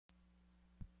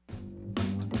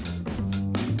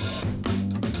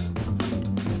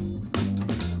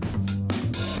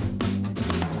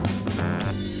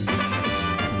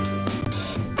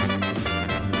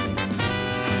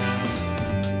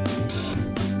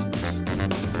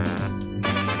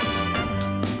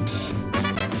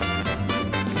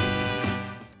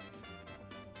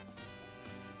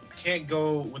can't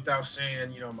go without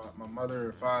saying, my mother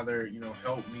or father,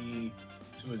 helped me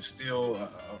to instill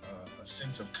a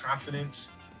sense of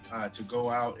confidence to go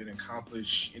out and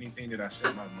accomplish anything that I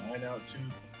set my mind out to.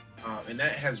 And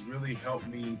that has really helped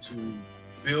me to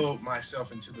build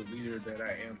myself into the leader that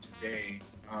I am today.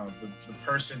 The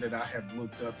person that I have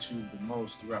looked up to the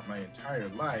most throughout my entire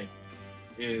life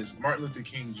is Martin Luther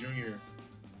King Jr.,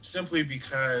 simply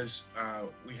because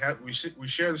we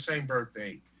share the same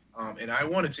birthday. And I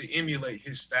wanted to emulate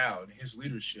his style and his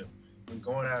leadership and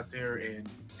going out there and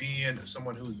being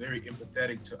someone who's very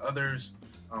empathetic to others,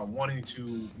 wanting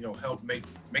to help make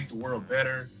the world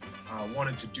better,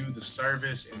 wanting to do the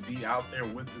service and be out there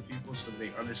with the people so they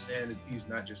understand that he's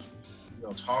not just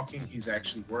talking, he's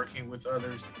actually working with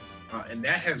others. And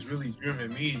that has really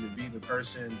driven me to be the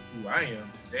person who I am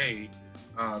today.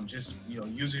 Just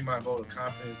using my vote of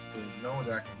confidence to know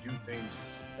that I can do things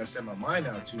that I set my mind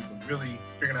out to, but really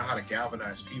figuring out how to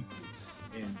galvanize people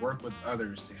and work with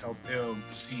others to help them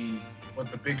see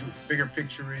what the bigger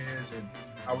picture is and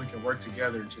how we can work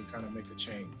together to kind of make a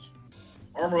change.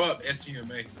 Armor up,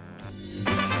 STMA.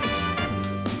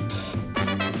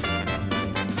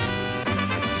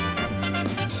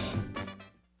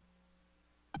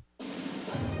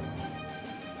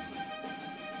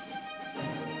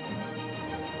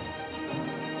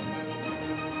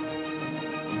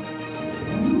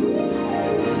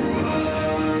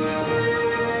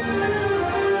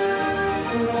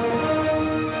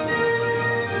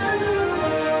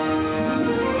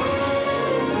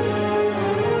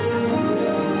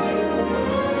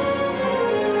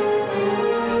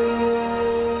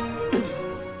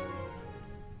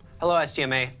 Hello,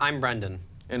 STMA. I'm Brendan.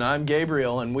 And I'm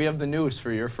Gabriel, and we have the news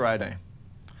for your Friday.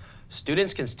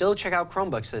 Students can still check out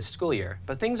Chromebooks this school year,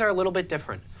 but things are a little bit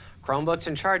different. Chromebooks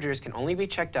and chargers can only be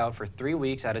checked out for 3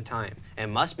 weeks at a time,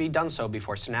 and must be done so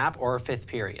before SNAP or 5th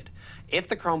period. If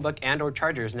the Chromebook and/or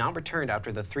charger is not returned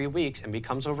after the 3 weeks and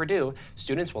becomes overdue,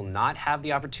 students will not have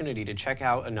the opportunity to check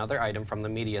out another item from the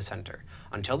Media Center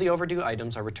until the overdue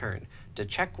items are returned. To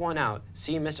check one out,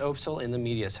 see Ms. Opsel in the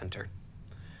Media Center.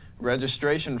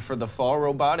 Registration for the fall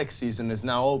robotics season is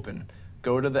now open.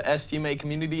 Go to the STMA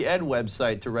Community Ed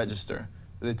website to register.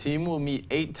 The team will meet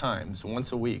 8 times,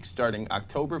 once a week, starting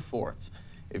October 4th.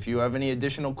 If you have any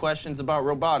additional questions about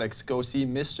robotics, go see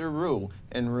Mr. Rue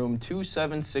in room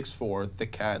 2764, the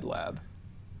CAD lab.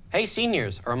 Hey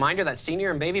seniors, a reminder that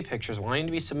senior and baby pictures wanting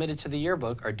to be submitted to the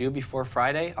yearbook are due before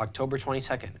Friday, October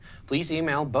 22nd. Please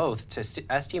email both to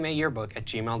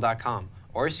stmayearbook@gmail.com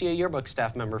or see a yearbook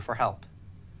staff member for help.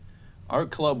 Art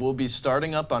Club will be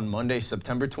starting up on Monday,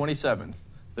 September 27th.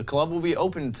 The club will be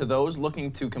open to those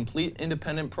looking to complete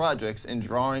independent projects in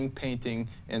drawing, painting,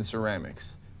 and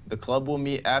ceramics. The club will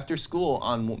meet after school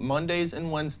on Mondays and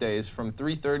Wednesdays from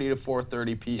 3:30 to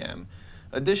 4:30 p.m.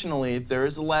 Additionally, there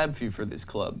is a lab fee for this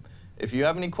club. If you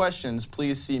have any questions,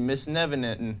 please see Miss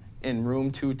Nevin in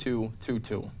room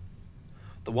 2222.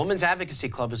 The Women's Advocacy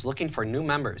Club is looking for new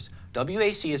members.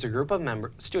 WAC is a group of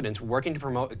students working to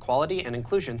promote equality and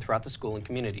inclusion throughout the school and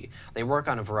community. They work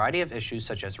on a variety of issues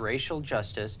such as racial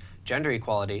justice, gender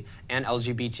equality, and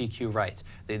LGBTQ rights.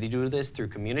 They do this through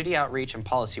community outreach and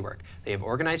policy work. They have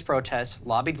organized protests,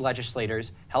 lobbied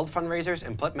legislators, held fundraisers,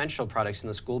 and put menstrual products in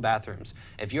the school bathrooms.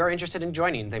 If you are interested in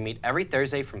joining, they meet every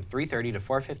Thursday from 3:30 to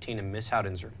 4:15 in Miss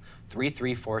Howden's room,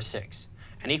 3346.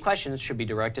 Any questions should be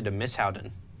directed to Miss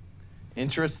Howden.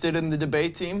 Interested in the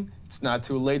debate team? It's not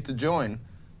too late to join.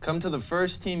 Come to the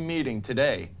first team meeting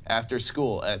today after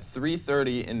school at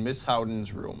 3:30 in Miss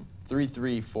Howden's room,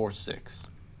 3346.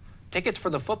 Tickets for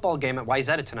the football game at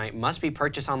Wyzetta tonight must be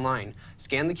purchased online.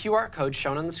 Scan the QR code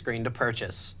shown on the screen to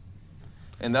purchase.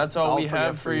 And that's all we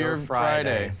have for your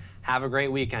Friday. Have a great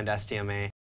weekend, STMA.